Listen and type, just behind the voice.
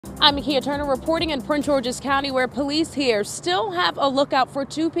I'm Makia Turner reporting in Prince George's County, where police here still have a lookout for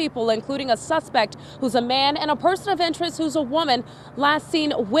two people, including a suspect who's a man and a person of interest who's a woman, last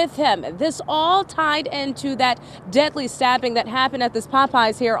seen with him. This all tied into that deadly stabbing that happened at this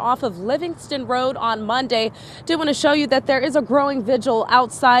Popeyes here off of Livingston Road on Monday. Do want to show you that there is a growing vigil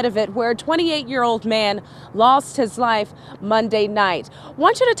outside of it where a 28-year-old man lost his life Monday night.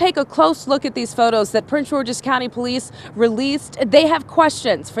 Want you to take a close look at these photos that Prince George's County Police released. They have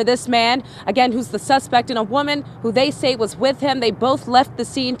questions for this man, again, who's the suspect, and a woman who they say was with him. They both left the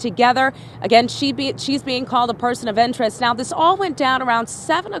scene together. Again, she's being called a person of interest. Now, this all went down around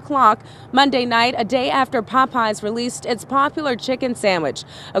 7 o'clock Monday night, a day after Popeyes released its popular chicken sandwich.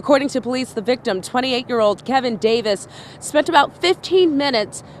 According to police, the victim, 28-year-old Kevin Davis, spent about 15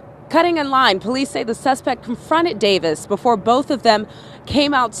 minutes cutting in line. Police say the suspect confronted Davis before both of them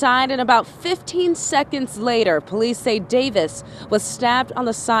came outside, and about 15 seconds later, police say Davis was stabbed on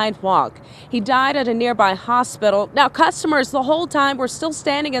the sidewalk. He died at a nearby hospital. Now, customers the whole time were still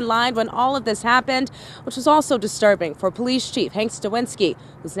standing in line when all of this happened, which was also disturbing for Police Chief Hank Stawinski,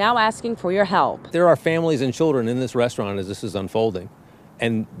 who's now asking for your help. There are families and children in this restaurant as this is unfolding,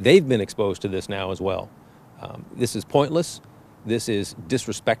 and they've been exposed to this now as well. This is pointless. This is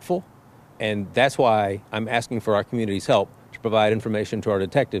disrespectful, and that's why I'm asking for our community's help to provide information to our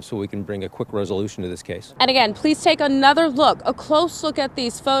detectives so we can bring a quick resolution to this case. And again, please take another look, a close look at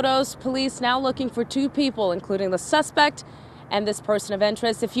these photos. Police now looking for two people, including the suspect and this person of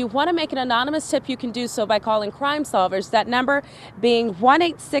interest. If you want to make an anonymous tip, you can do so by calling Crime Solvers, that number being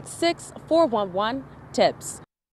 1-866-411-TIPS.